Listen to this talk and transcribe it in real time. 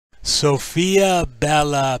Sophia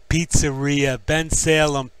Bella Pizzeria,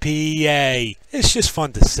 Bensalem, PA. It's just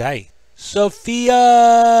fun to say.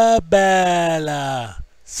 Sophia Bella.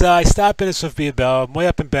 So I stopped in at Sophia Bella. I'm way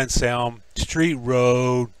up in Bensalem, Street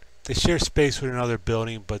Road. They share space with another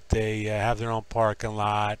building, but they have their own parking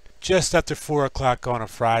lot. Just after 4 o'clock on a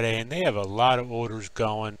Friday, and they have a lot of orders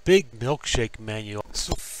going. Big milkshake menu.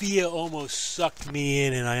 Sophia almost sucked me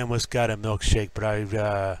in, and I almost got a milkshake, but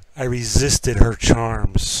I resisted her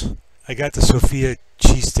charms. I got the Sophia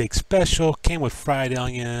Cheesesteak special. Came with fried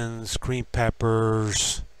onions, green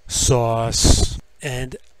peppers, sauce,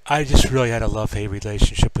 and I just really had a love-hate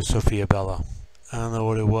relationship with Sophia Bella. I don't know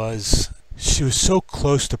what it was. She was so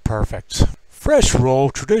close to perfect. Fresh roll,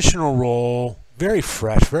 traditional roll, very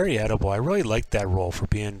fresh, very edible. I really liked that roll for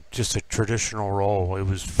being just a traditional roll. It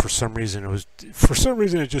was for some reason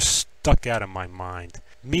it just stuck out in my mind.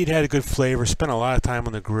 Meat had a good flavor. Spent a lot of time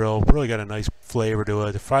on the grill. Really got a nice flavor to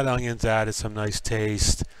it. The fried onions added some nice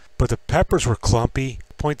taste, but the peppers were clumpy.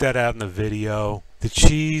 Point that out in the video. The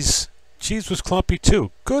cheese was clumpy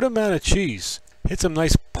too. Good amount of cheese. Hit some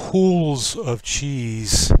nice pools of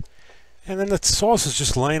cheese. And then the sauce is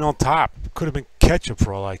just laying on top. Could have been ketchup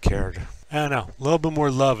for all I cared. I don't know. A little bit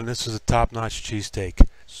more love, and this was a top-notch cheesesteak.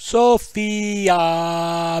 Sophia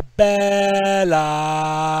Bella.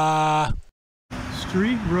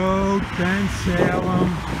 Street Road, Bensalem.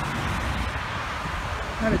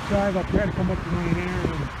 Had to drive up there to come up to Rain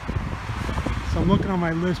Aaron. So I'm looking on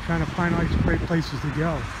my list trying to find all these great places to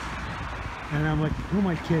go. And I'm like, who am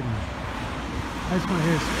I kidding? I just want to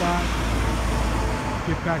hit a spot,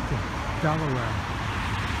 get back to Delaware.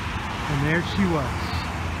 And there she was.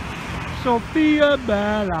 Sophia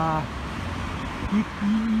Bella.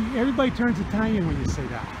 Everybody turns Italian when you say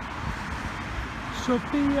that.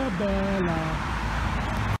 Sophia Bella.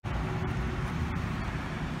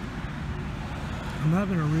 I'm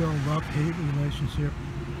having a real love-hate relationship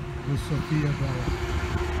with Sophia Bella.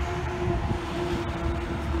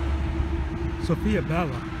 Sophia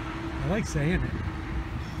Bella. I like saying it.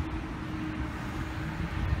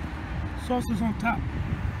 Sauce is on top.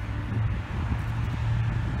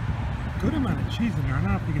 Good amount of cheese in there. I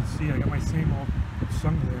don't know if you can see. I got my same old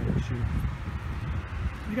sunglass issue.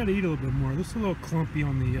 You got to eat a little bit more. This is a little clumpy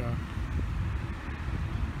on the.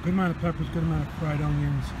 Good amount of peppers. Good amount of fried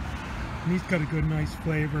onions. Meat's got a good, nice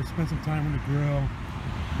flavor. Spent some time on the grill.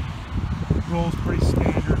 Roll's pretty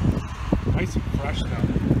standard. Nice and fresh though.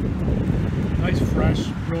 Nice, fresh,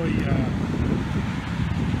 really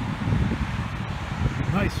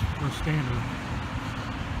nice for a standard.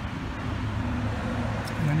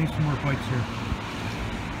 And I need some more bites here.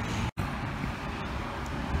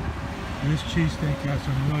 And this cheesesteak has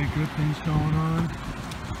some really good things going on.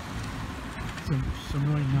 Some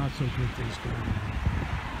really not so good things going on.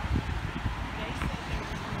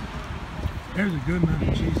 There's a good amount of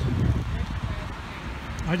cheese in there.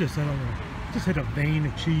 I just hit a vein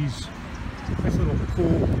of cheese. Nice little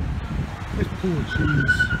pool. Nice pool of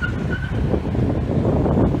cheese.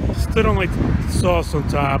 Still don't like the sauce on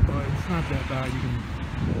top, but it's not that bad. You can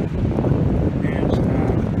manage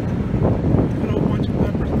that. A little bunch of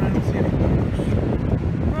peppers, and I don't see any peppers.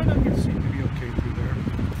 Fried onions seem to be okay through there.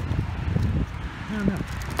 I don't know.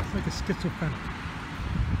 It's like a schizophrenic.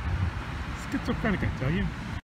 Schizophrenic, I tell you.